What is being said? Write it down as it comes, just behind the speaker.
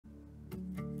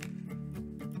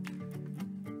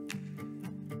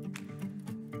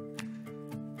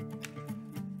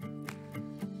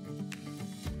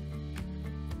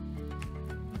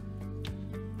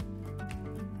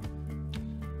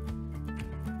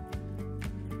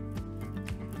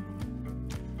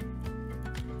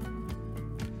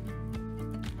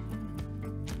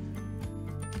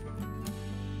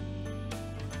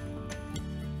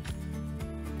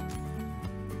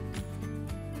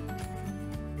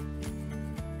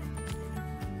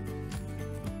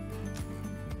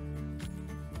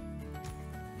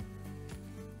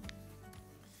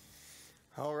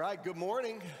All right, good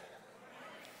morning.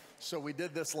 So we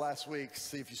did this last week.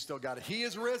 See if you still got it. He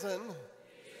is risen.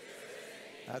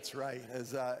 That's right.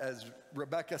 As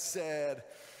Rebecca said,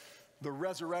 the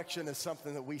resurrection is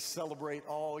something that we celebrate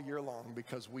all year long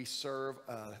because we serve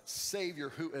a Savior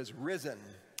who is risen.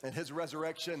 And his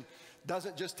resurrection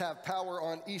doesn't just have power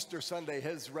on Easter Sunday.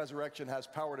 His resurrection has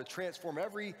power to transform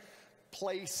every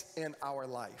place in our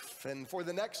life. And for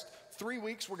the next 3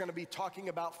 weeks, we're going to be talking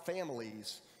about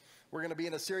families. We're going to be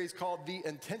in a series called The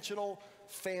Intentional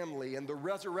Family, and the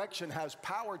resurrection has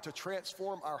power to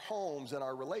transform our homes and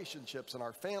our relationships and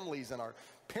our families and our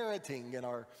parenting and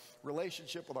our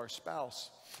relationship with our spouse.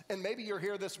 And maybe you're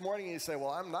here this morning and you say,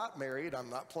 well, I'm not married, I'm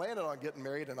not planning on getting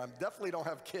married, and I definitely don't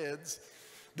have kids.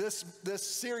 This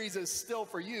series is still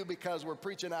for you because we're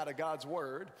preaching out of God's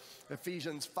Word,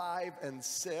 Ephesians 5 and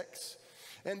 6.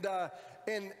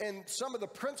 And some of the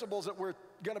principles that we're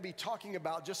going to be talking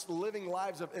about, just living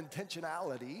lives of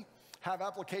intentionality, have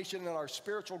application in our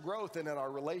spiritual growth and in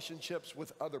our relationships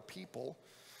with other people.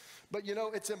 But you know,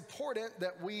 it's important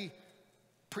that we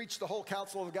preach the whole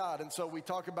counsel of God. And so we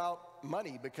talk about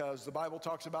money because the Bible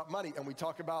talks about money, and we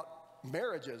talk about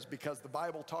marriages because the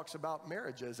Bible talks about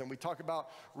marriages, and we talk about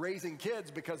raising kids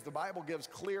because the Bible gives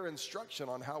clear instruction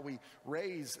on how we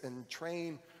raise and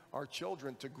train our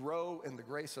children to grow in the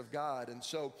grace of God. And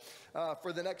so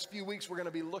for the next few weeks, we're going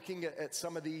to be looking at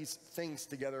some of these things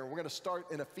together. And we're going to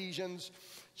start in Ephesians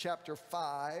chapter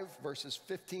 5, verses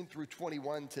 15 through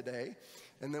 21 today.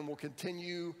 And then we'll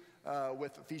continue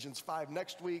with Ephesians 5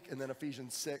 next week, and then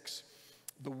Ephesians 6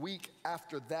 the week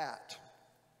after that.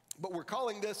 But we're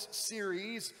calling this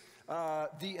series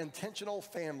The Intentional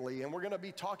Family. And we're going to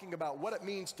be talking about what it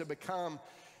means to become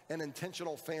an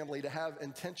intentional family, to have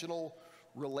intentional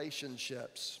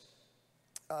relationships.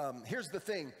 Here's the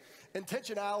thing.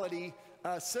 Intentionality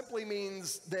simply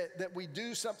means that we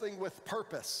do something with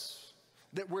purpose,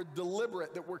 that we're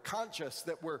deliberate, that we're conscious,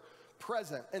 that we're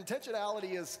present.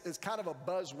 Intentionality is kind of a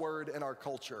buzzword in our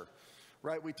culture,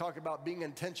 right? We talk about being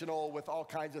intentional with all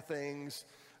kinds of things,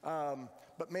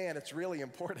 but man, it's really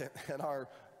important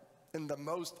in the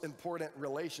most important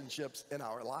relationships in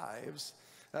our lives,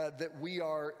 that we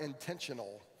are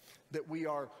intentional, that we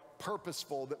are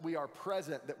purposeful, that we are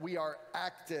present, that we are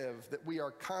active, that we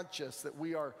are conscious, that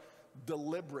we are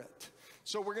deliberate.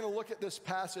 So we're going to look at this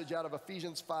passage out of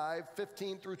Ephesians 5,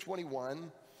 15 through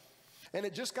 21. And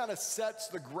it just kind of sets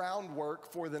the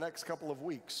groundwork for the next couple of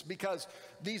weeks, because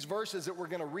these verses that we're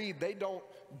going to read, they don't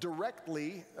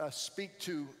directly speak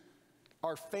to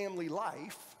our family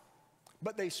life,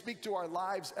 but they speak to our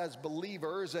lives as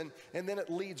believers, and then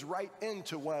it leads right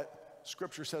into what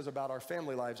Scripture says about our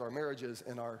family lives, our marriages,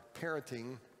 and our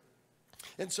parenting.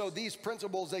 And so these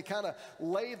principles, they kind of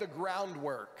lay the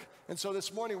groundwork. And so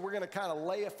this morning, we're going to kind of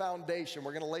lay a foundation.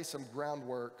 We're going to lay some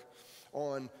groundwork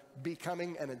on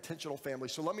becoming an intentional family.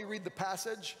 So let me read the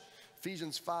passage,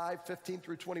 Ephesians 5, 15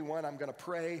 through 21. I'm going to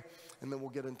pray, and then we'll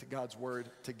get into God's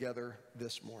Word together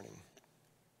this morning.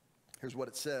 Here's what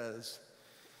it says,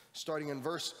 starting in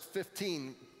verse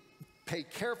 15. Pay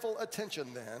careful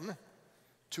attention then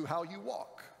to how you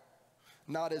walk,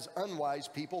 not as unwise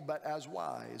people, but as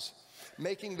wise,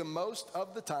 making the most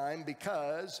of the time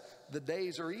because the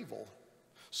days are evil.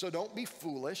 So don't be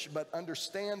foolish, but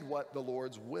understand what the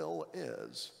Lord's will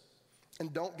is.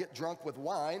 And don't get drunk with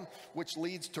wine, which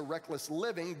leads to reckless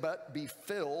living, but be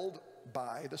filled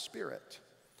by the Spirit,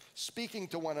 speaking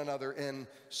to one another in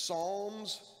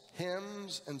psalms,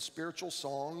 hymns, and spiritual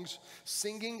songs,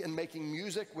 singing and making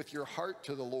music with your heart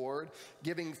to the Lord,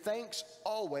 giving thanks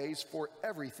always for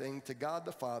everything to God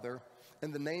the Father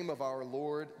in the name of our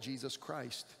Lord Jesus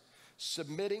Christ,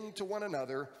 submitting to one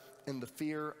another in the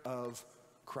fear of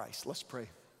Christ. Let's pray.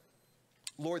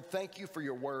 Lord, thank you for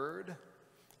your word.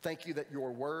 Thank you that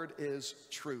your word is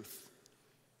truth.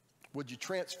 Would you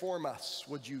transform us?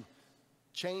 Would you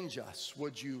change us?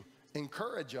 Would you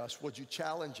encourage us? Would you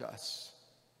challenge us?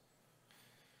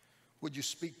 Would you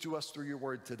speak to us through your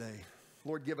word today?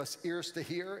 Lord, give us ears to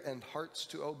hear and hearts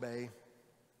to obey.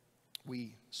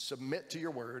 We submit to your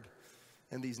word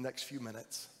in these next few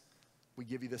minutes. We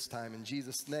give you this time in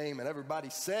Jesus' name. And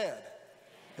everybody said,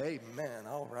 amen.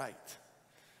 All right.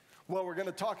 Well, we're going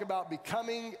to talk about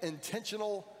becoming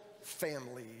intentional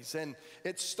families. And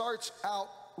it starts out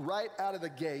right out of the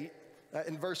gate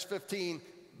in verse 15.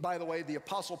 By the way, the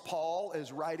Apostle Paul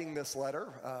is writing this letter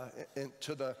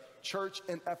to the church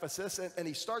in Ephesus, and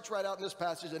he starts right out in this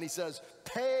passage, and he says,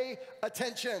 pay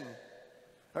attention.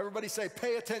 Everybody say,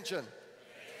 pay attention.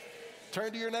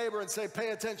 Turn to your neighbor and say,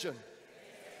 pay attention.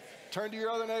 Turn to your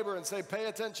other neighbor and say, pay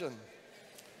attention.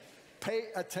 Pay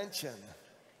attention.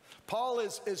 Paul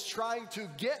is trying to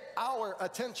get our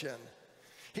attention.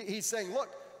 He's saying, look,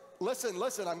 listen,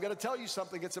 I'm going to tell you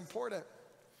something. It's important.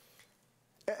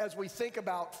 As we think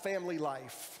about family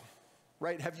life,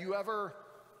 right? Have you ever,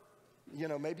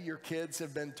 maybe your kids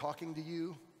have been talking to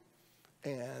you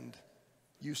and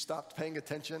you stopped paying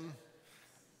attention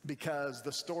because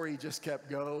the story just kept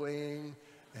going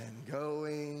and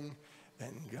going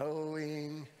and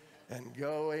going and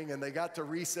going, and they got to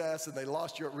recess and they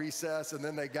lost you at recess, and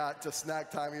then they got to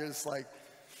snack time. You're just like,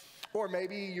 or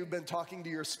maybe you've been talking to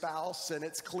your spouse and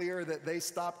it's clear that they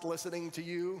stopped listening to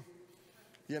you.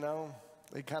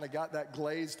 They kind of got that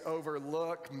glazed over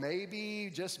look. Maybe,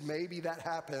 just maybe that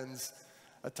happens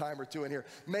a time or two in here.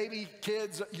 Maybe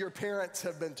kids, your parents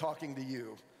have been talking to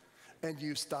you and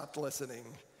you stopped listening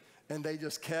and they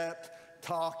just kept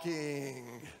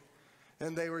talking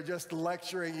and they were just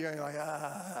lecturing you and you're like,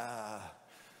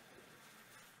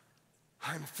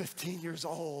 I'm 15 years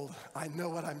old. I know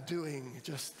what I'm doing.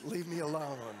 Just leave me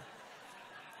alone.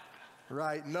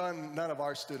 Right? None of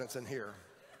our students in here.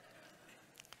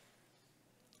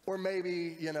 Or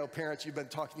maybe, parents, you've been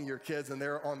talking to your kids and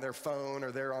they're on their phone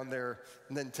or they're on their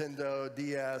Nintendo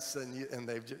DS and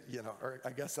they've, or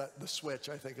I guess the Switch,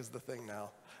 I think, is the thing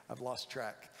now. I've lost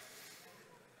track.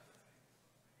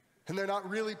 And they're not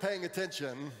really paying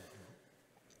attention.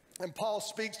 And Paul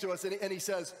speaks to us and he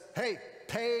says, hey,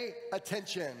 pay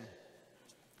attention.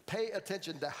 Pay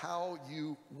attention to how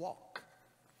you walk.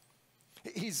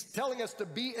 He's telling us to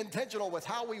be intentional with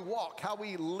how we walk, how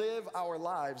we live our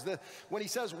lives. When he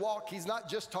says walk, he's not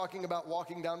just talking about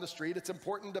walking down the street. It's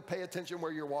important to pay attention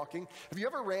where you're walking. Have you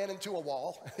ever ran into a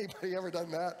wall? Anybody ever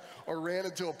done that? Or ran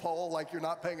into a pole like you're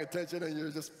not paying attention and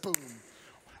you're just boom.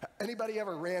 Anybody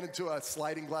ever ran into a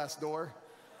sliding glass door?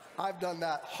 I've done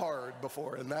that hard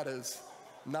before, and that is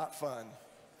not fun.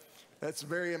 It's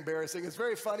very embarrassing. It's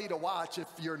very funny to watch if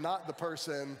you're not the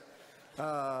person.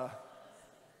 But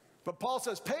Paul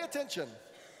says, pay attention.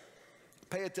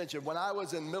 Pay attention. When I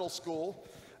was in middle school,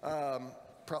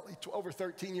 probably over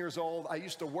 13 years old, I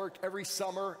used to work every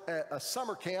summer at a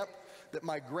summer camp that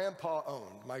my grandpa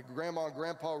owned. My grandma and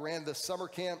grandpa ran this summer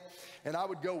camp, and I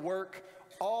would go work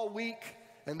all week,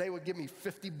 and they would give me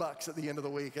 $50 at the end of the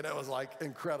week, and it was like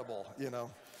incredible,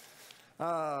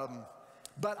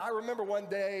 But I remember one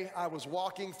day I was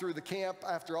walking through the camp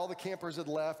after all the campers had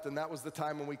left, and that was the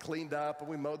time when we cleaned up and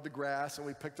we mowed the grass and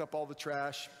we picked up all the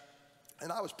trash.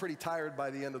 And I was pretty tired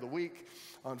by the end of the week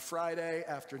on Friday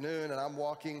afternoon, and I'm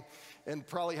walking and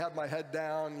probably had my head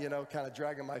down, kind of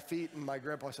dragging my feet. And my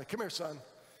grandpa said, come here, son.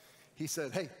 He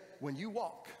said, hey, when you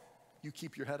walk, you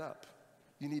keep your head up.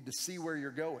 You need to see where you're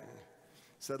going.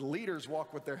 Said leaders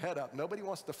walk with their head up. Nobody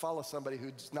wants to follow somebody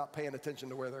who's not paying attention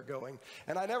to where they're going.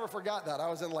 And I never forgot that.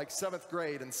 I was in like 7th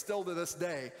grade, and still to this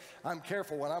day, I'm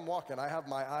careful when I'm walking. I have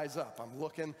my eyes up. I'm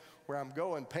looking where I'm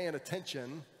going, paying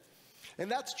attention.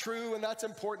 And that's true, and that's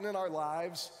important in our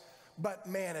lives. But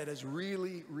man, it is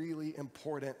really, really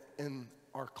important in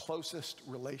our closest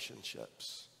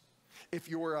relationships. If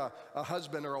you're a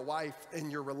husband or a wife in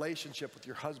your relationship with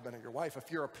your husband or your wife, if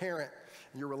you're a parent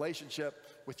in your relationship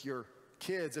with your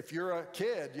kids, if you're a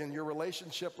kid in your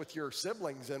relationship with your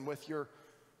siblings and with your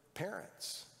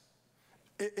parents,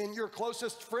 in your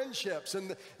closest friendships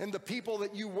and the people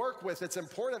that you work with, it's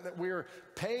important that we're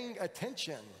paying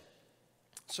attention.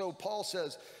 So Paul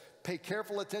says, pay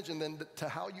careful attention then to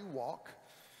how you walk.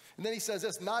 And then he says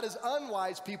this, not as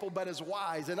unwise people, but as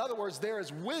wise. In other words, there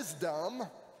is wisdom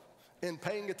in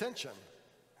paying attention.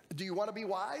 Do you want to be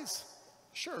wise?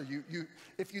 Sure,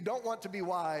 if you don't want to be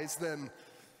wise, then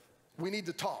we need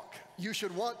to talk. You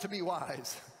should want to be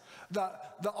wise. The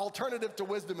alternative to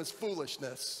wisdom is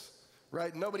foolishness,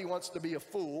 right? Nobody wants to be a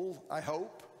fool, I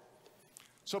hope.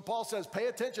 So Paul says, pay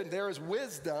attention. There is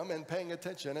wisdom in paying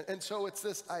attention. And so it's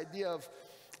this idea of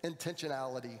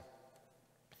intentionality.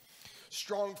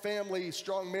 Strong families,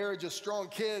 strong marriages, strong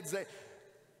kids,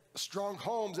 strong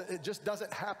homes, it just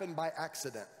doesn't happen by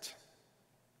accident.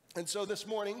 And so this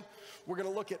morning, we're going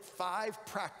to look at 5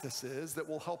 practices that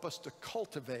will help us to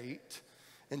cultivate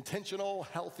intentional,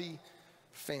 healthy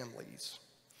families.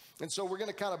 And so we're going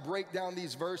to kind of break down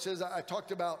these verses. I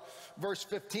talked about verse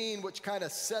 15, which kind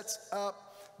of sets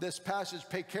up this passage.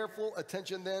 Pay careful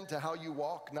attention then to how you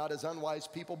walk, not as unwise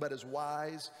people, but as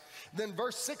wise. Then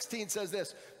verse 16 says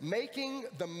this, making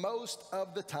the most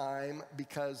of the time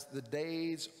because the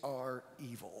days are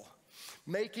evil.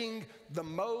 Making the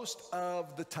most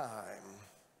of the time.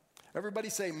 Everybody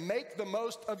say, make the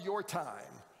most of your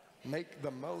time. Make the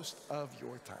most of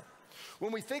your time.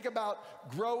 When we think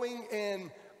about growing in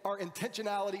our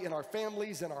intentionality in our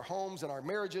families, in our homes, in our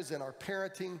marriages, in our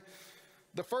parenting,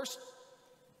 the first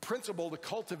principle to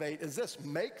cultivate is this: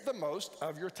 make the most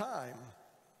of your time.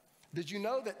 Did you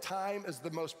know that time is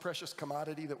the most precious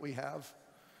commodity that we have?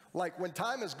 Like, when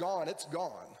time is gone, it's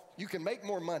gone. You can make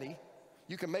more money,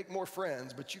 you can make more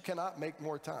friends, but you cannot make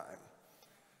more time.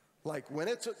 Like, when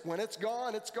it's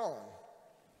gone, it's gone.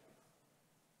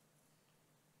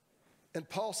 And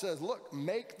Paul says, look,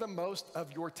 make the most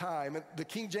of your time. And the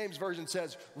King James Version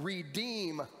says,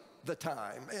 redeem the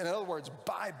time. In other words,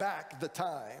 buy back the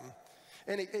time.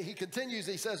 And he continues,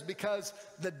 he says, because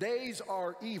the days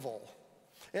are evil.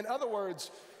 In other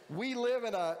words, we live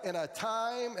in a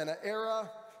time, in an era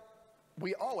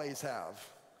we always have.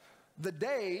 The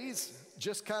days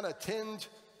just kind of tend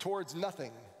towards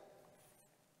nothing.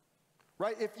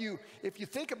 Right? If you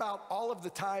think about all of the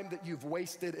time that you've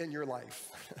wasted in your life,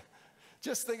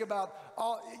 just think about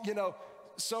all,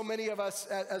 so many of us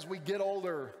as we get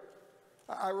older.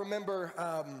 I remember,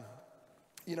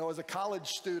 as a college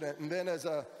student, and then as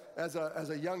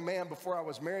a young man before I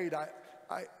was married,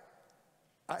 I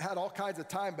had all kinds of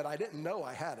time, but I didn't know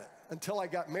I had it until I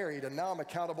got married, and now I'm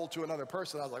accountable to another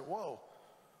person. I was like, whoa,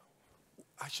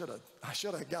 I should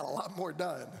have got a lot more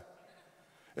done.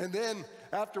 And then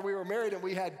after we were married and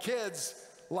we had kids,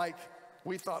 like,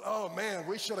 we thought, oh man,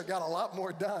 we should have got a lot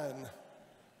more done.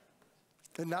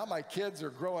 And now my kids are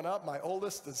growing up. My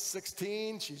oldest is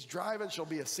 16. She's driving. She'll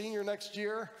be a senior next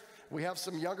year. We have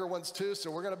some younger ones too,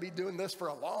 so we're going to be doing this for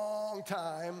a long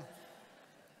time.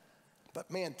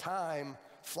 But man, time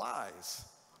flies.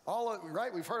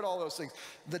 Right? We've heard all those things.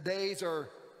 The days are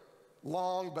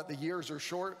long, but the years are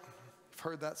short. You've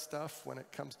heard that stuff when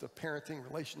it comes to parenting,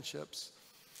 relationships.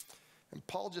 And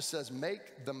Paul just says,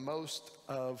 make the most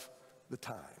of the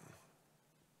time.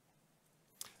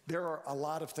 There are a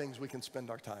lot of things we can spend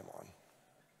our time on.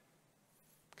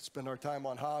 We can spend our time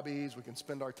on hobbies. We can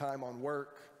spend our time on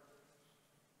work.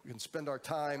 We can spend our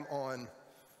time on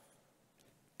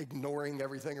ignoring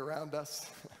everything around us.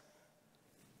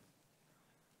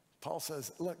 Paul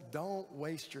says, look, don't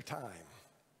waste your time.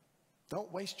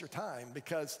 Don't waste your time,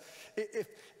 because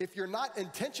if you're not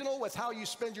intentional with how you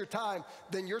spend your time,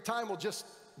 then your time will just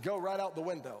go right out the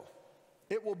window.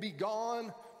 It will be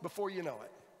gone before you know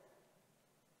it.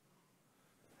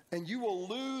 And you will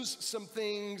lose some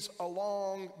things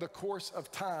along the course of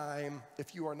time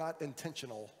if you are not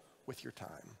intentional with your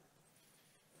time.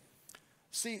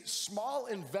 See, small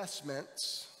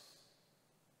investments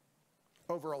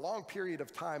over a long period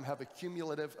of time have a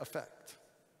cumulative effect.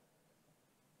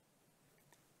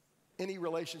 Any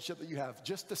relationship that you have,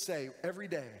 just to say every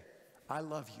day, I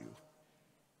love you.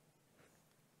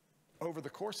 Over the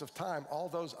course of time, all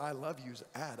those I love yous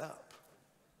add up.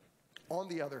 On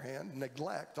the other hand,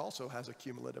 neglect also has a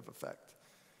cumulative effect.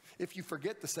 If you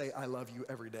forget to say I love you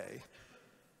every day,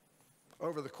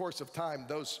 over the course of time,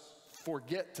 those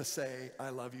forget to say I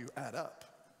love you add up.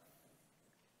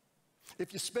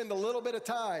 If you spend a little bit of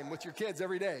time with your kids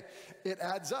every day, it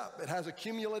adds up. It has a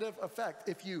cumulative effect.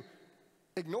 If you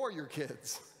ignore your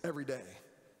kids every day,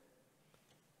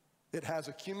 it has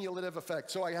a cumulative effect.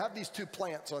 So I have these two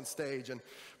plants on stage, and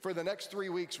for the next 3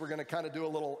 weeks, we're going to kind of do a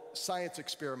little science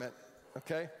experiment,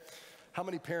 okay? How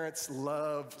many parents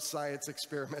love science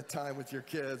experiment time with your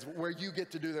kids, where you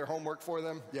get to do their homework for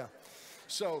them? Yeah.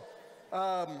 So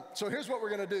here's what we're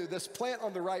going to do. This plant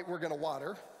on the right, we're going to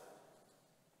water.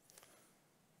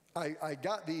 I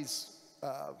got these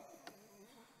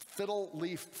fiddle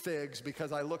leaf figs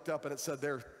because I looked up and it said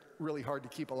they're really hard to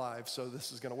keep alive, so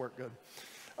this is going to work good.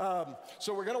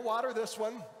 So we're going to water this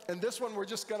one, and this one we're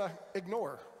just going to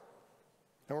ignore.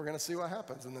 And we're going to see what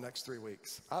happens in the next 3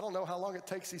 weeks. I don't know how long it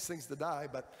takes these things to die,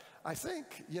 but I think,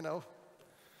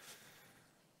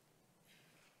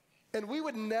 And we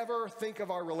would never think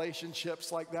of our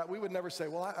relationships like that. We would never say,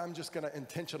 well, I'm just going to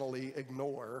intentionally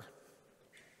ignore.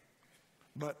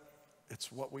 But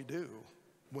it's what we do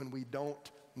when we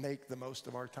don't make the most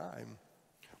of our time.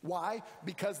 Why?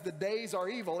 Because the days are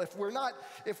evil. If we're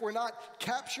not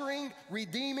capturing,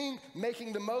 redeeming,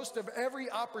 making the most of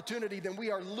every opportunity, then we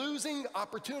are losing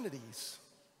opportunities,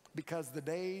 because the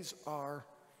days are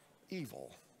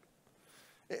evil.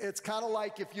 It's kind of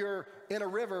like if you're in a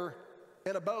river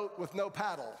in a boat with no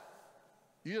paddle.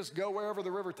 You just go wherever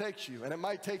the river takes you, and it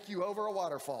might take you over a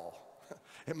waterfall.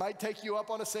 It might take you up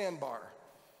on a sandbar.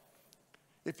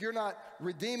 If you're not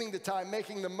redeeming the time,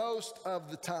 making the most of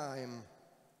the time.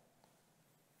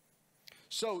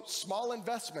 So small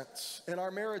investments in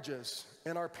our marriages,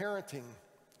 in our parenting,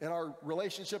 in our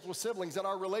relationships with siblings, in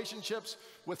our relationships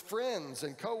with friends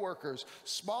and coworkers,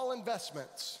 small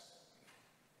investments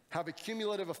have a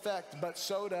cumulative effect, but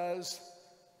so does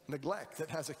neglect. It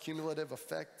has a cumulative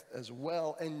effect as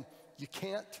well, and you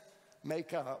can't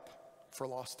make up for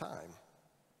lost time.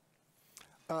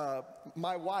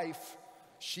 My wife,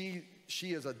 she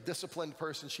is a disciplined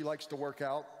person. She likes to work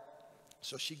out.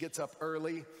 So she gets up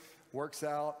early, works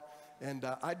out, and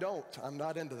I don't. I'm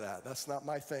not into that. That's not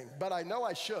my thing. But I know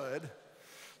I should.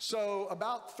 So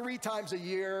about 3 times a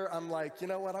year, I'm like, you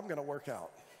know what? I'm going to work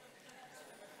out.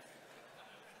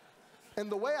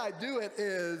 And the way I do it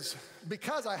is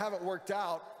because I haven't worked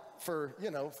out for,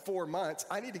 4 months,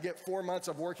 I need to get 4 months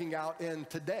of working out in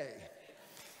today.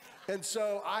 And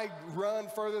so I run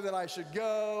further than I should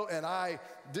go, and I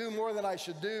do more than I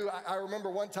should do. I remember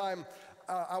one time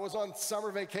I was on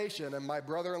summer vacation, and my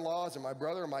brother-in-laws and my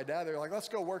brother and my dad, they were like, let's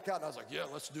go work out. And I was like, yeah,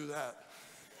 let's do that.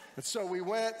 And so we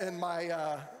went, and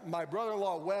my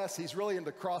brother-in-law, Wes, he's really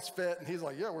into CrossFit, and he's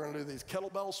like, yeah, we're going to do these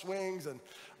kettlebell swings. And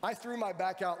I threw my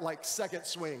back out like second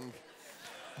swing.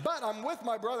 But I'm with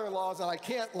my brother-in-laws, and I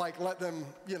can't, let them,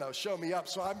 show me up.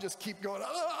 So I'm just keep going,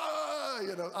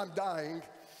 I'm dying.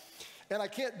 And I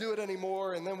can't do it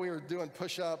anymore. And then we were doing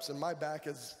push-ups, and my back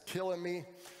is killing me.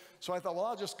 So I thought, well,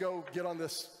 I'll just go get on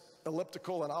this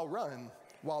elliptical, and I'll run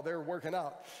while they're working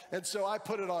out. And so I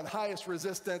put it on highest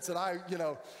resistance, and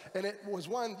and it was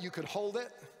one, you could hold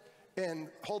it and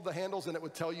hold the handles, and it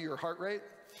would tell you your heart rate.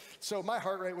 So my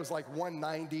heart rate was like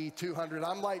 190, 200.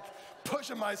 I'm like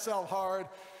pushing myself hard,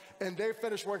 and they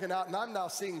finished working out, and I'm now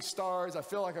seeing stars. I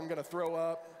feel like I'm gonna throw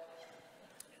up.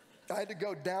 I had to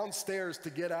go downstairs to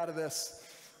get out of this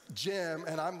gym,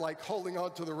 and I'm like holding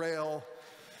on to the rail,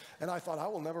 and I thought, I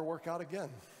will never work out again.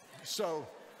 So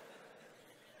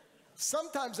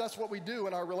sometimes that's what we do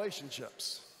in our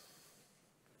relationships.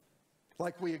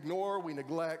 Like we ignore, we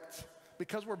neglect,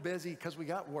 because we're busy, because we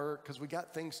got work, because we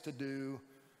got things to do.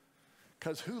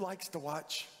 Because who likes to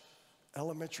watch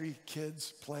elementary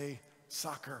kids play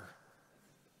soccer?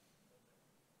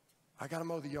 I got to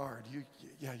mow the yard.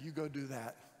 You go do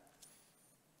that.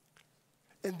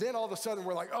 And then all of a sudden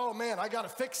we're like, oh man, I got to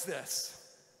fix this.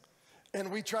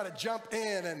 And we try to jump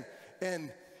in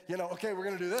and okay, we're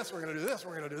going to do this, we're going to do this,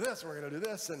 we're going to do this, we're going to do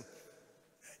this. And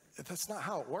that's not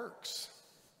how it works.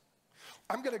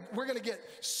 We're going to get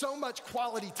so much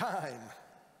quality time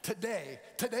today.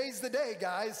 Today's the day,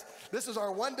 guys. This is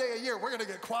our one day a year. We're going to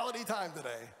get quality time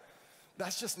today.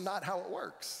 That's just not how it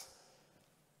works.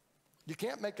 You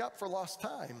can't make up for lost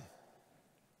time.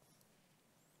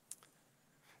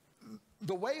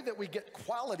 The way that we get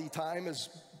quality time is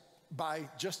by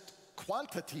just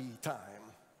quantity time.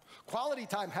 Quality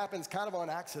time happens kind of on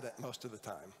accident most of the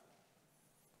time,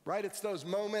 right? It's those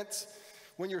moments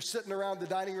when you're sitting around the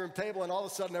dining room table and all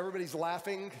of a sudden everybody's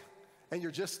laughing and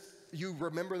you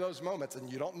remember those moments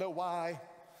and you don't know why.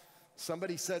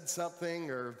 Somebody said something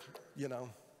or,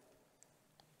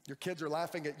 your kids are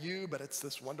laughing at you, but it's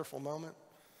this wonderful moment.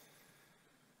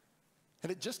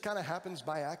 And it just kind of happens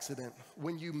by accident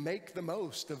when you make the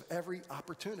most of every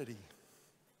opportunity.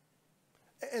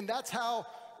 And that's how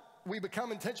we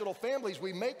become intentional families.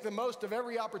 We make the most of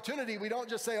every opportunity. We don't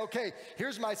just say, okay,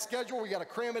 here's my schedule. We got to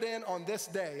cram it in on this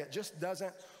day. It just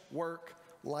doesn't work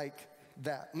like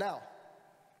that. Now,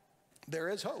 there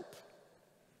is hope.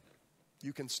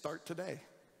 You can start today.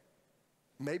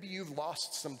 Maybe you've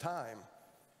lost some time.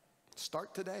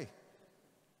 Start today.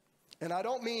 And I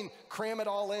don't mean cram it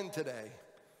all in today.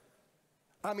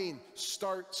 I mean,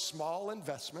 start small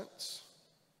investments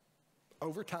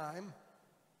over time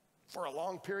for a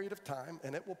long period of time,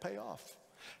 and it will pay off.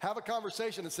 Have a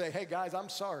conversation and say, hey guys, I'm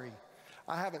sorry.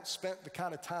 I haven't spent the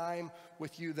kind of time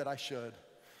with you that I should.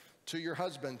 To your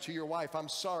husband, to your wife, I'm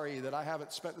sorry that I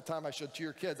haven't spent the time I should. To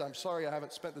your kids, I'm sorry I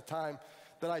haven't spent the time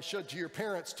that I should. To your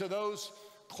parents, to those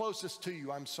closest to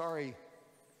you, I'm sorry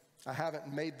I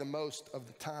haven't made the most of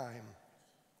the time.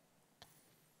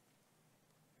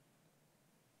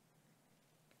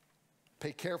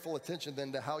 Pay careful attention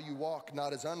then to how you walk,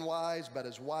 not as unwise, but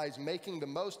as wise, making the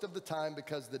most of the time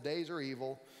because the days are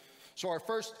evil. So our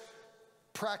first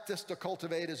practice to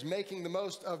cultivate is making the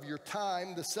most of your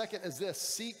time. The second is this: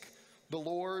 seek the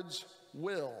Lord's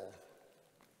will.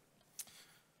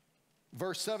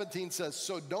 Verse 17 says,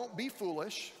 so don't be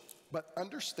foolish, but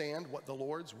understand what the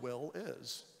Lord's will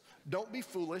is. Don't be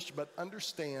foolish, but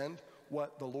understand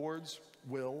what the Lord's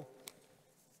will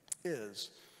is.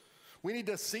 We need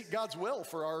to seek God's will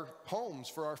for our homes,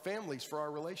 for our families, for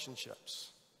our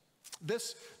relationships.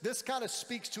 This kind of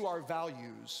speaks to our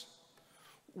values.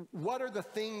 What are the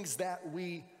things that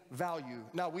we value?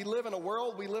 Now, we live in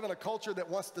a culture that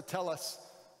wants to tell us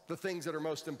the things that are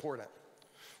most important.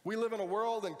 We live in a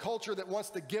world and culture that wants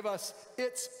to give us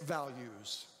its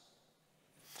values,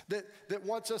 that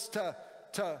wants us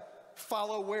to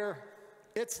follow where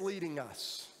it's leading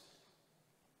us.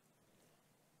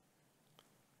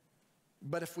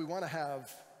 But if we want to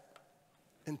have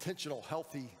intentional,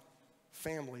 healthy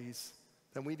families,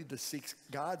 then we need to seek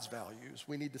God's values.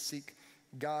 We need to seek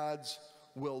God's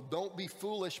will. Don't be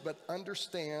foolish, but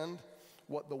understand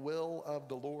what the will of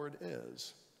the Lord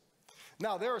is.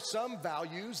 Now, there are some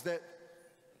values that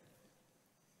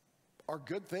are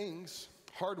good things.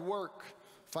 Hard work,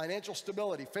 financial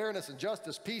stability, fairness and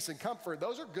justice, peace and comfort.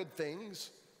 Those are good things.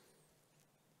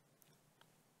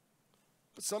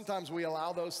 But sometimes we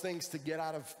allow those things to get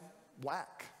out of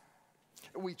whack.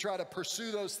 We try to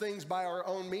pursue those things by our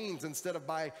own means instead of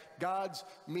by God's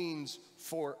means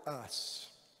for us.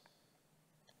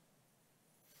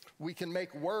 We can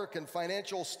make work and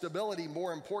financial stability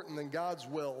more important than God's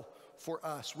will for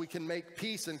us. We can make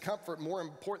peace and comfort more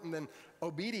important than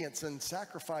obedience and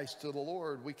sacrifice to the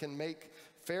Lord. We can make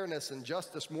fairness and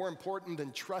justice more important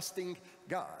than trusting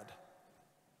God.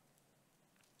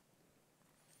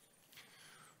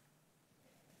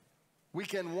 We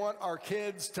can want our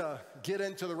kids to get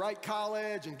into the right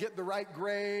college and get the right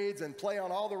grades and play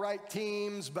on all the right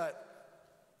teams, but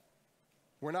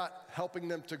we're not helping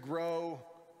them to grow,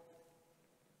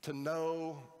 to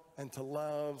know, and to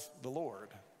love the Lord.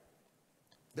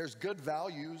 There's good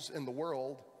values in the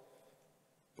world,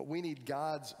 but we need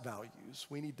God's values.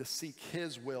 We need to seek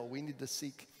His will. We need to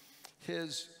seek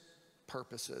His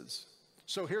purposes.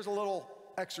 So here's a little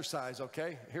exercise,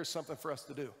 okay? Here's something for us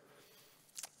to do.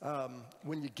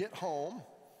 When you get home,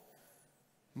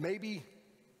 maybe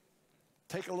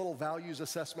take a little values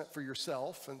assessment for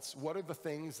yourself. And what are the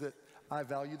things that I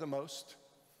value the most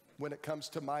when it comes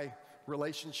to my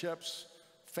relationships,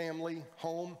 family,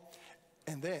 home?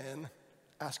 And then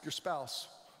ask your spouse,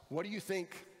 what do you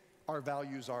think our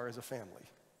values are as a family?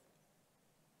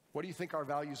 What do you think our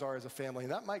values are as a family?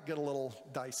 And that might get a little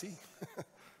dicey.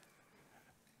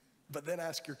 But then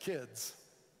ask your kids,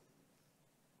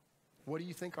 what do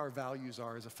you think our values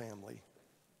are as a family?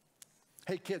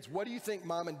 Hey kids, what do you think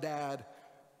mom and dad,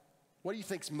 what do you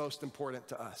think's most important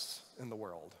to us in the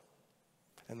world?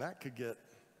 And that could get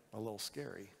a little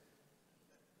scary.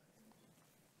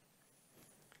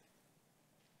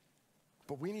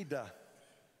 But we need to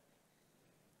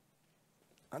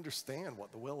understand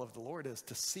what the will of the Lord is,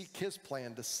 to seek His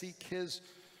plan, to seek His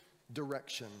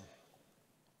direction.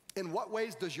 In what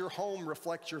ways does your home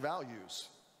reflect your values?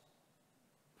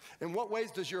 In what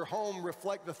ways does your home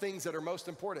reflect the things that are most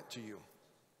important to you?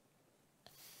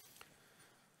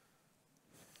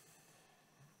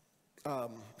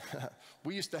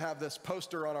 We used to have this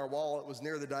poster on our wall. It was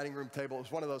near the dining room table. It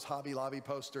was one of those Hobby Lobby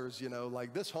posters, you know,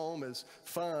 like this home is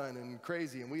fun and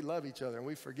crazy and we love each other and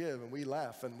we forgive and we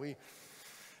laugh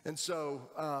and so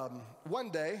one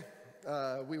day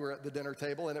we were at the dinner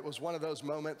table and it was one of those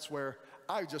moments where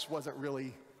I just wasn't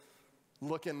really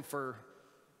looking for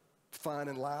fun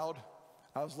and loud.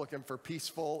 I was looking for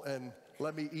peaceful and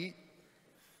let me eat.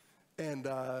 And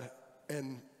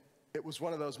it was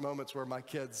one of those moments where my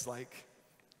kids, like,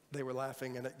 they were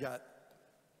laughing and it got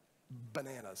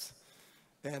bananas.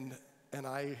 And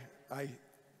I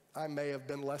may have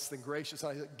been less than gracious.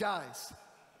 I said, guys,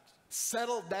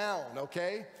 settle down,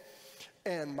 okay?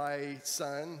 And my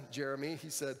son, Jeremy, he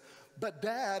said, but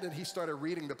Dad, and he started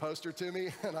reading the poster to me,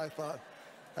 and I thought,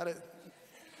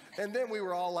 and then we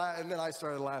were all laughing, and then I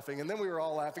started laughing, and then we were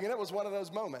all laughing, and it was one of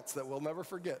those moments that we'll never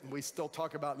forget, and we still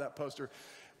talk about that poster.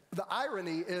 The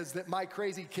irony is that my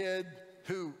crazy kid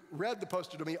who read the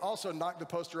poster to me also knocked the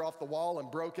poster off the wall and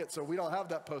broke it, so we don't have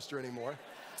that poster anymore.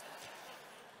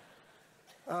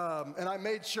 And I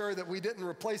made sure that we didn't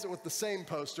replace it with the same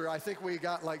poster. I think we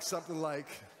got like something like,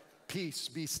 peace,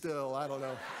 be still, I don't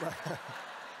know.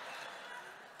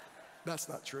 That's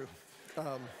not true.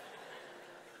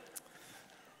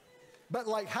 But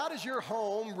like, how does your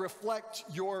home reflect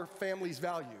your family's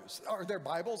values? Are there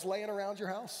Bibles laying around your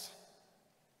house?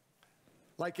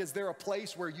 Like, is there a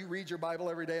place where you read your Bible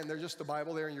every day and there's just a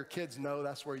Bible there and your kids know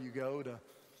that's where you go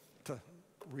to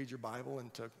read your Bible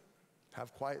and to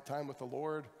have quiet time with the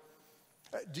Lord?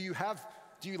 Do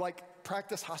you like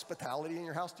practice hospitality in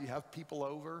your house? Do you have people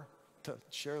over to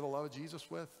share the love of Jesus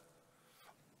with?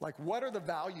 Like, what are the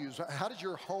values? How does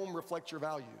your home reflect your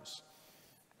values?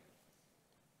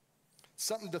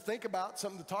 Something to think about,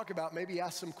 something to talk about. Maybe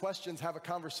ask some questions, have a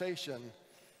conversation.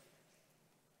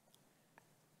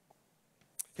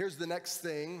 Here's the next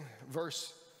thing,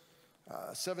 verse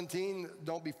 17,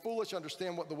 don't be foolish,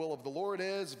 understand what the will of the Lord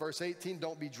is. Verse 18,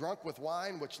 don't be drunk with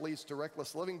wine, which leads to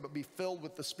reckless living, but be filled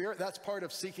with the Spirit. That's part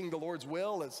of seeking the Lord's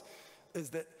will, is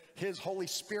that His Holy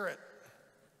Spirit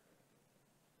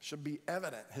should be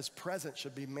evident. His presence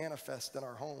should be manifest in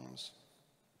our homes.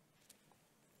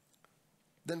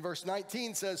 Then verse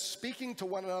 19 says, speaking to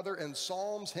one another in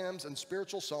psalms, hymns, and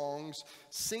spiritual songs,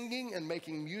 singing and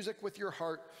making music with your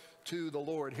heart to the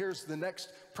Lord. Here's the next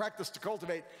practice to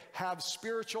cultivate. Have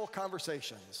spiritual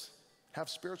conversations. Have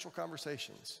spiritual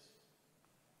conversations.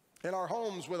 In our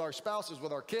homes, with our spouses,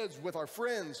 with our kids, with our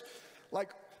friends, like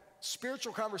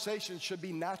spiritual conversations should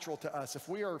be natural to us. If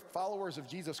we are followers of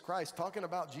Jesus Christ, talking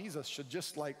about Jesus should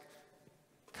just like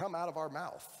come out of our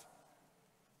mouth.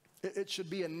 It should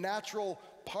be a natural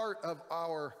part of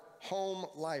our home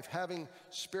life, having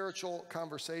spiritual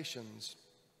conversations.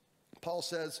 Paul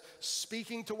says,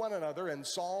 speaking to one another in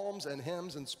psalms and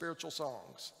hymns and spiritual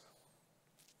songs.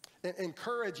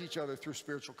 Encourage each other through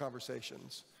spiritual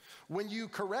conversations. When you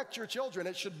correct your children,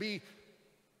 it should be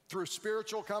through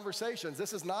spiritual conversations.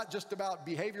 This is not just about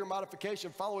behavior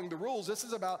modification, following the rules. This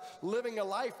is about living a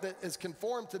life that is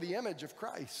conformed to the image of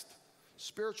Christ.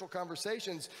 Spiritual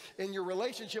conversations. In your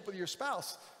relationship with your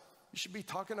spouse, you should be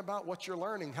talking about what you're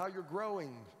learning, how you're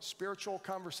growing. Spiritual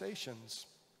conversations.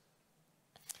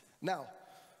 Now,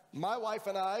 my wife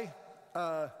and I,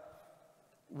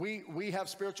 we have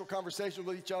spiritual conversations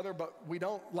with each other, but we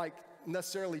don't like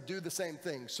necessarily do the same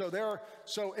thing. So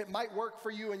it might work for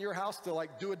you in your house to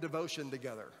like do a devotion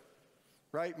together,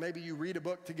 right? Maybe you read a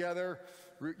book together.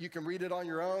 You can read it on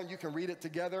your own. You can read it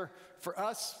together. For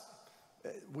us,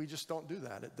 we just don't do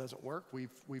that. It doesn't work.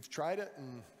 We've tried it,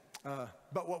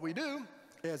 but what we do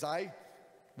is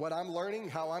what I'm learning,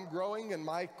 how I'm growing in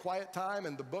my quiet time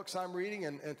and the books I'm reading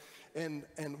and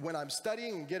when I'm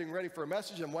studying and getting ready for a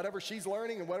message and whatever she's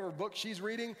learning and whatever book she's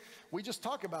reading, we just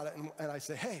talk about it. And I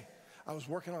say, hey, I was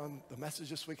working on the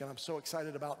message this week and I'm so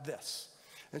excited about this.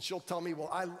 And she'll tell me,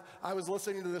 well, I was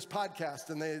listening to this podcast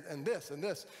and this.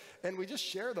 And we just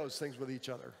share those things with each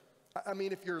other. I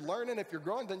mean, if you're learning, if you're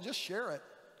growing, then just share it.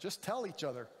 Just tell each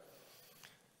other.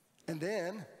 And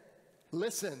then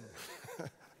listen.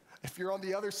 If you're on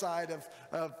the other side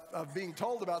of being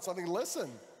told about something, listen.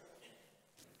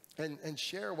 And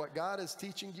share what God is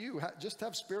teaching you. Just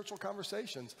have spiritual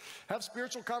conversations. Have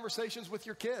spiritual conversations with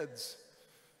your kids.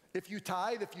 If you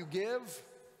tithe, if you give,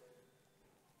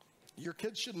 your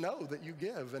kids should know that you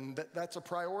give and that's a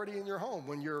priority in your home.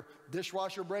 When your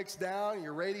dishwasher breaks down,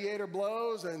 your radiator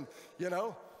blows, and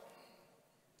that's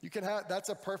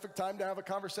a perfect time to have a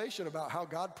conversation about how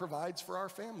God provides for our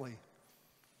family.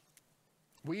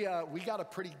 We got a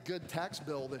pretty good tax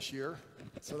bill this year,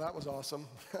 so that was awesome.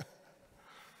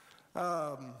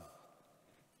 And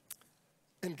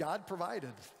God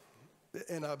provided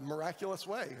in a miraculous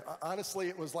way. Honestly,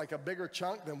 it was like a bigger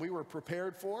chunk than we were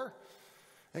prepared for.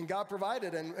 And God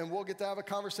provided, and we'll get to have a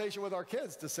conversation with our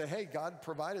kids to say, hey, God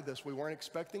provided this. We weren't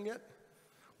expecting it.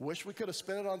 Wish we could have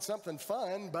spent it on something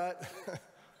fun, but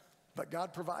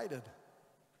God provided.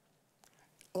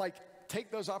 Like,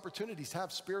 take those opportunities,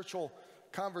 have spiritual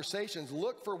conversations.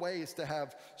 Look for ways to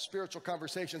have spiritual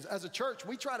conversations. As a church,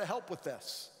 we try to help with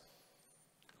this.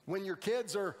 When your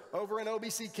kids are over in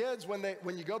OBC Kids, when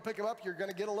you go pick them up, you're going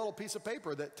to get a little piece of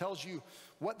paper that tells you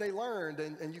what they learned,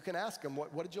 and you can ask them,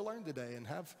 what did you learn today, and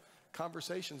have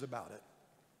conversations about it.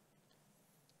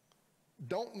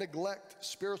 Don't neglect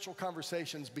spiritual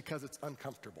conversations because it's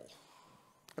uncomfortable.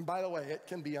 And by the way, it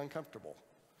can be uncomfortable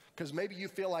because maybe you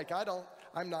feel like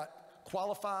I'm not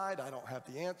qualified, I don't have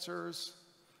the answers.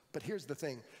 But here's the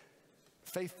thing,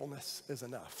 faithfulness is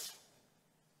enough.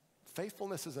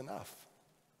 Faithfulness is enough.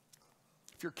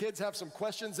 If your kids have some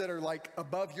questions that are like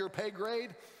above your pay grade,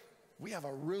 we have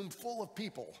a room full of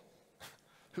people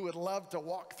who would love to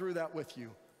walk through that with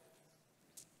you.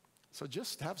 So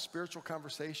just have spiritual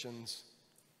conversations.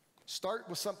 Start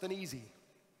with something easy.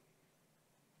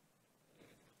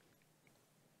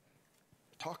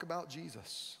 Talk about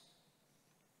Jesus.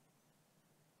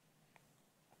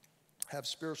 Have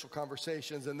spiritual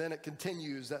conversations, and then it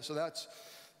continues. That's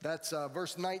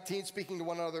verse 19, speaking to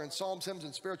one another in psalms, hymns,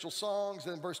 and spiritual songs.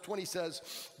 And verse 20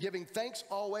 says, giving thanks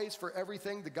always for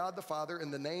everything to God the Father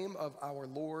in the name of our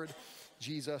Lord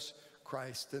Jesus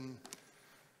Christ. And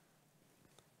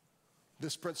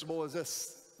this principle is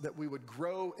this, that we would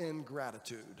grow in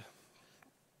gratitude.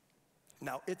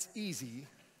 Now, it's easy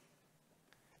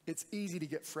to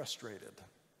get frustrated.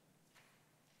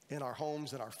 In our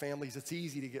homes, in our families, it's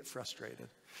easy to get frustrated.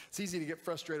 It's easy to get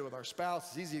frustrated with our spouse.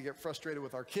 It's easy to get frustrated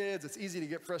with our kids. It's easy to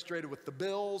get frustrated with the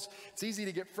bills. It's easy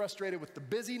to get frustrated with the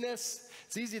busyness.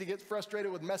 It's easy to get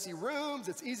frustrated with messy rooms.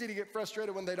 It's easy to get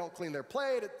frustrated when they don't clean their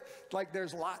plate. Like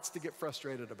there's lots to get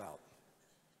frustrated about.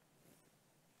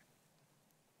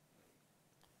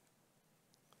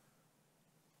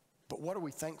 But what are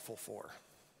we thankful for?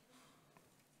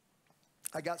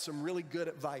 I got some really good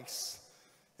advice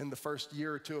in the first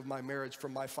year or two of my marriage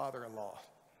from my father-in-law.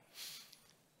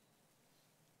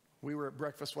 We were at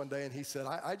breakfast one day and he said,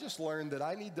 I just learned that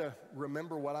I need to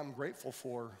remember what I'm grateful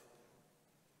for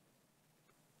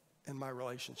in my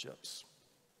relationships.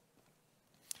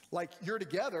 Like, you're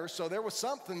together, so there was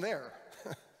something there.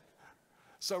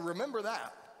 So remember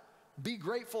that. Be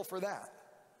grateful for that.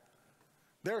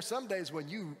 There are some days when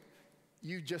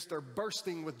you just are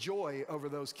bursting with joy over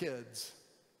those kids.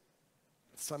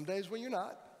 Some days when you're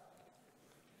not.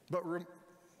 But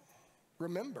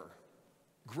remember,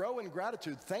 grow in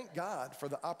gratitude. Thank God for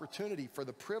the opportunity, for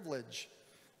the privilege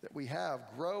that we have.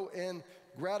 Grow in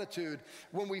gratitude.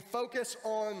 When we focus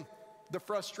on the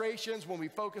frustrations, when we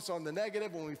focus on the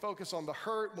negative, when we focus on the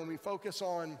hurt, when we focus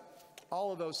on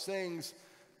all of those things,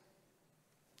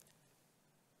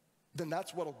 then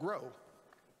that's what'll grow.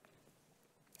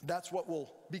 That's what will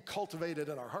be cultivated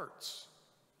in our hearts.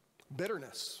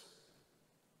 Bitterness,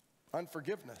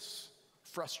 unforgiveness,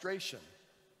 frustration.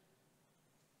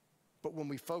 But when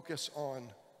we focus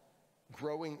on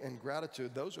growing in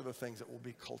gratitude, those are the things that will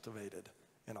be cultivated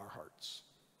in our hearts.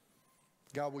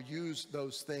 God will use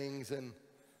those things. And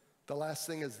the last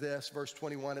thing is this, verse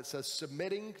 21, it says,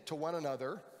 submitting to one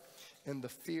another in the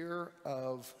fear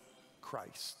of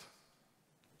Christ.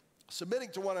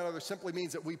 Submitting to one another simply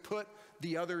means that we put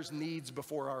the other's needs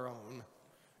before our own.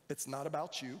 It's not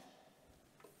about you.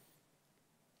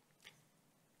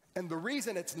 And the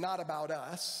reason it's not about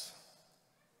us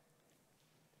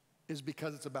is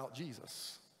because it's about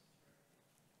Jesus.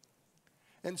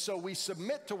 And so we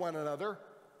submit to one another.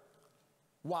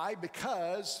 Why?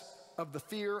 Because of the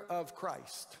fear of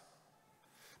Christ.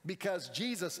 Because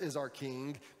Jesus is our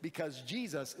King, because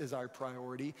Jesus is our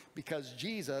priority, because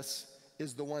Jesus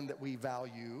is the one that we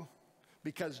value,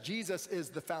 because Jesus is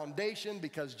the foundation,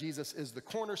 because Jesus is the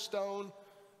cornerstone.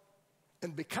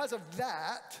 And because of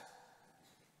that,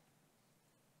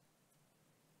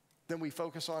 then we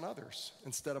focus on others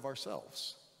instead of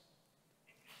ourselves.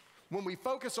 When we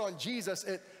focus on Jesus,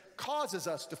 it causes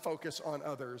us to focus on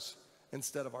others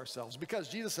instead of ourselves. Because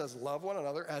Jesus says, love one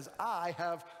another as I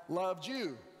have loved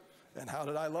you. And how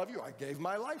did I love you? I gave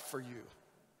my life for you.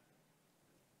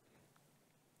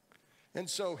 And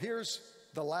so here's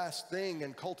the last thing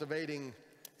in cultivating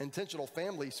intentional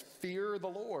families: fear the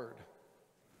Lord.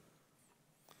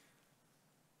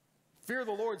 Fear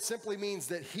the Lord simply means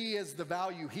that He is the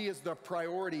value, He is the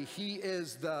priority, He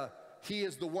is the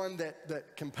one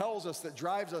that compels us, that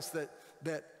drives us,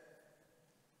 that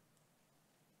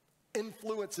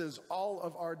influences all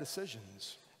of our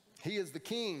decisions. He is the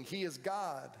King, He is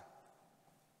God.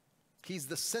 He's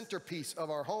the centerpiece of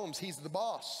our homes. He's the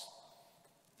boss.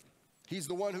 He's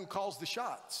the one who calls the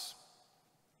shots.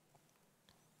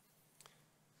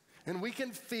 And we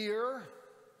can fear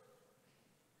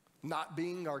not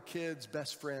being our kids'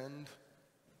 best friend.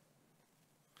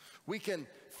 We can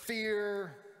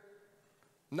fear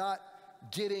not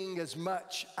getting as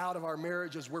much out of our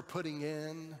marriage as we're putting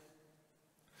in.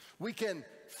 We can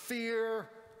fear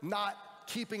not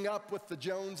keeping up with the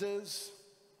Joneses.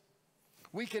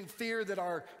 We can fear that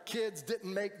our kids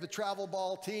didn't make the travel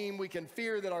ball team. We can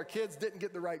fear that our kids didn't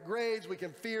get the right grades. We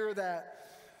can fear that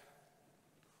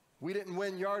we didn't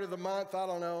win yard of the month. I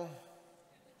don't know.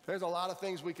 There's a lot of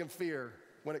things we can fear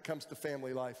when it comes to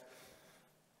family life.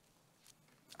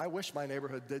 I wish my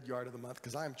neighborhood did yard of the month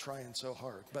because I'm trying so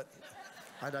hard, but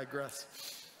I digress.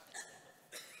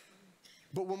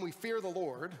 But when we fear the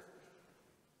Lord,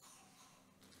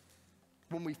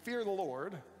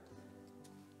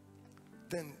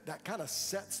 then that kind of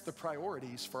sets the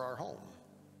priorities for our home.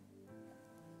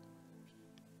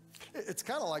 It's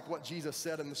kind of like what Jesus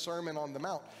said in the Sermon on the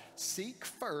Mount. Seek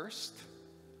first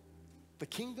the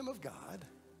kingdom of God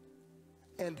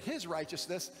and His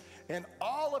righteousness, and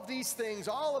all of these things,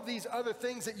 all of these other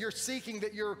things that you're seeking,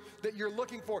 that you're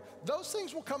looking for, those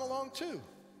things will come along too.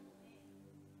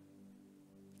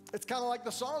 It's kind of like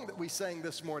the song that we sang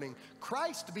this morning,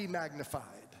 Christ be magnified.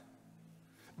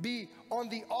 Be on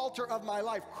the altar of my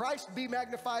life. Christ be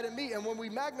magnified in me. And when we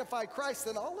magnify Christ,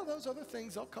 then all of those other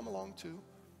things, they'll come along too.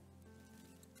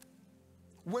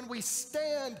 When we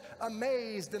stand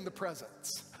amazed in the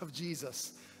presence of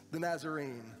Jesus, the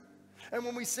Nazarene, and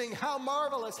when we sing, how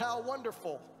marvelous, how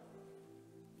wonderful,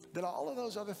 then all of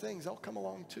those other things, they'll come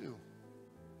along too.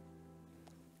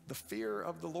 The fear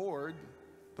of the Lord,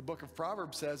 the book of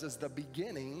Proverbs says, is the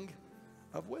beginning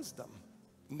of wisdom.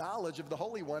 Knowledge of the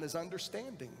Holy One is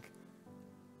understanding.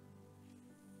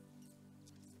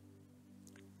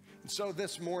 And so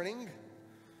this morning,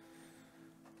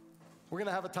 we're going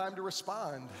to have a time to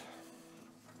respond,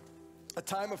 a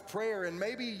time of prayer, and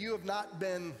maybe you have not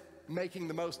been making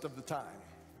the most of the time.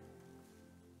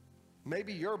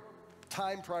 Maybe your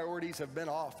time priorities have been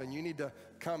off and you need to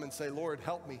come and say, Lord,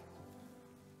 help me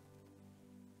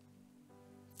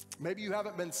Maybe you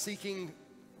haven't been seeking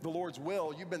the Lord's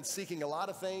will. You've been seeking a lot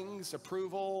of things,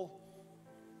 approval,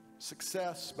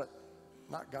 success, but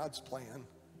not God's plan.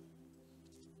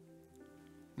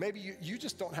 Maybe you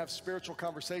just don't have spiritual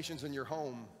conversations in your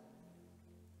home.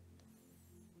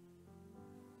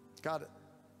 God,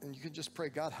 and you can just pray,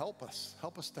 God, help us.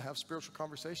 Help us to have spiritual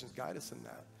conversations. Guide us in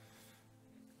that.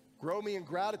 Grow me in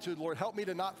gratitude, Lord. Help me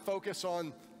to not focus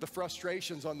on the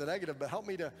frustrations, on the negative, but help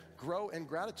me to grow in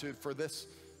gratitude for this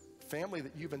family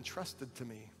that you've entrusted to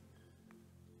me.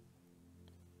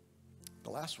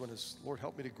 The last one is, Lord,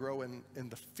 help me to grow in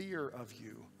the fear of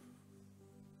you,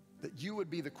 that you would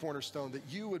be the cornerstone, that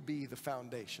you would be the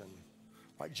foundation.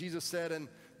 Like Jesus said in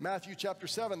Matthew chapter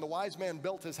 7, the wise man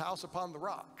built his house upon the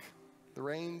rock. The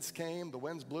rains came, the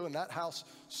winds blew, and that house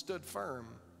stood firm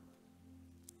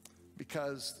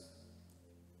because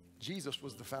Jesus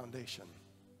was the foundation.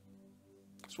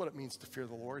 That's what it means to fear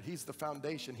the Lord. He's the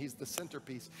foundation. He's the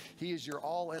centerpiece. He is your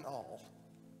all in all.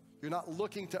 You're not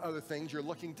looking to other things. You're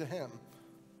looking to him.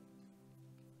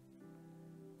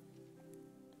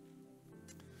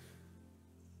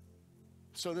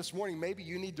 So this morning, maybe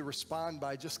you need to respond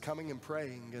by just coming and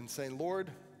praying and saying, Lord,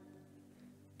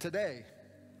 today,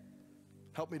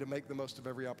 help me to make the most of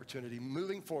every opportunity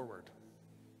moving forward.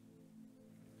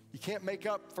 You can't make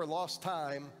up for lost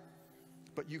time,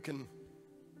 but you can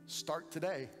start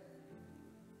today.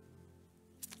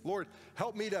 Lord,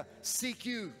 help me to seek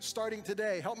you starting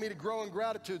today. Help me to grow in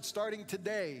gratitude starting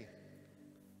today.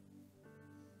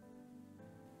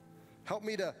 Help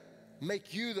me to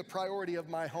make you the priority of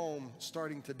my home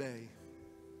starting today.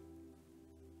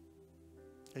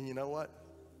 And you know what?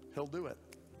 He'll do it.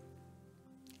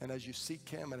 And as you seek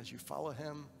him and as you follow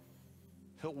him,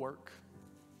 he'll work.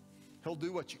 He'll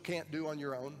do what you can't do on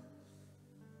your own.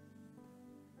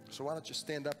 So why don't you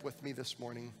stand up with me this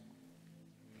morning?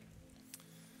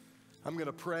 I'm going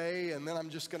to pray, and then I'm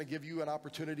just going to give you an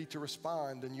opportunity to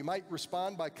respond. And you might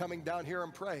respond by coming down here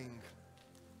and praying.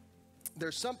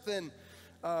 There's something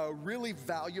really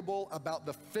valuable about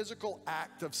the physical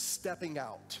act of stepping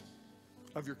out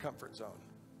of your comfort zone.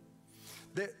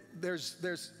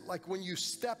 There's like when you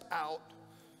step out,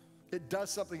 it does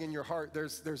something in your heart.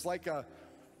 There's like a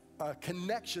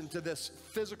connection to this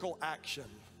physical action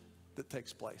that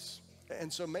takes place.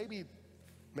 And so maybe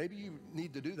you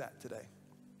need to do that today.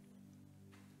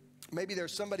 Maybe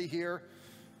there's somebody here,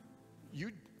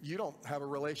 you don't have a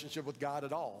relationship with God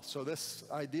at all. So this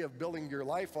idea of building your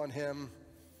life on him,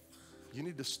 you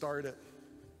need to start it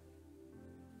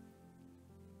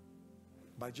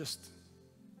by just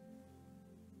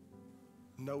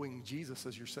knowing Jesus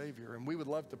as your Savior. And we would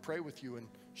love to pray with you and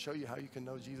show you how you can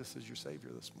know Jesus as your Savior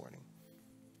this morning.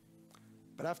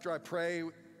 But after I pray,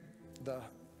 the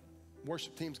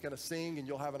worship team's going to sing, and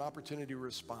you'll have an opportunity to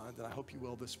respond, and I hope you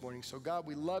will this morning. So God,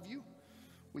 we love you.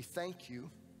 We thank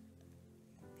you.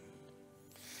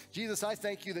 Jesus, I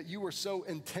thank you that you were so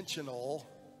intentional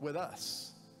with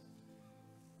us,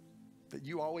 that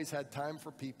you always had time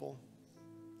for people,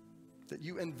 that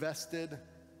you invested.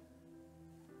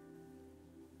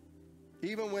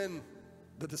 Even when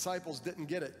the disciples didn't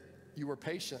get it, you were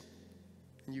patient,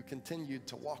 and you continued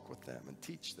to walk with them and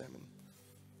teach them.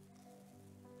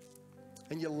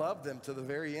 And you loved them to the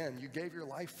very end. You gave your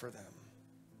life for them.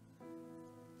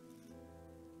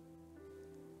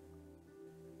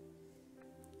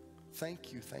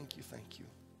 Thank you, thank you, thank you.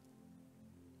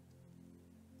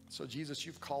 So Jesus,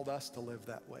 you've called us to live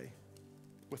that way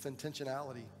with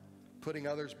intentionality, putting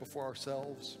others before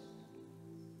ourselves.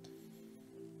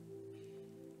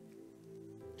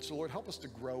 So Lord, help us to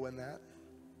grow in that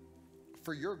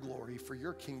for your glory, for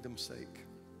your kingdom's sake.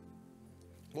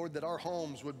 Lord, that our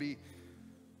homes would be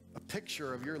a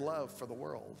picture of your love for the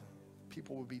world.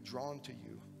 People would be drawn to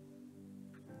you.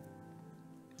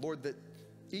 Lord, that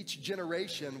each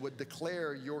generation would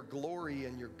declare your glory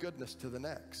and your goodness to the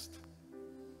next,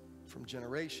 from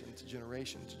generation to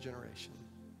generation to generation.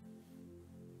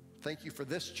 Thank you for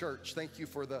this church. Thank you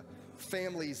for the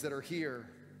families that are here.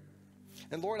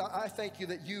 And Lord, I thank you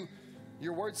that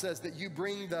your word says that you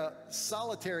bring the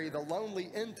solitary, the lonely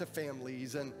into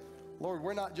families. And Lord,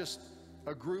 we're not just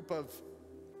a group of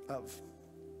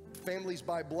families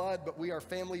by blood, but we are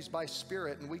families by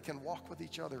spirit, and we can walk with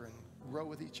each other and grow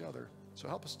with each other. So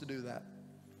help us to do that.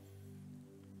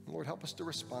 Lord, help us to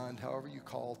respond however you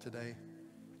call today.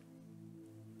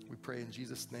 We pray in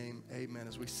Jesus' name, amen.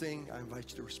 As we sing, I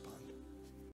invite you to respond.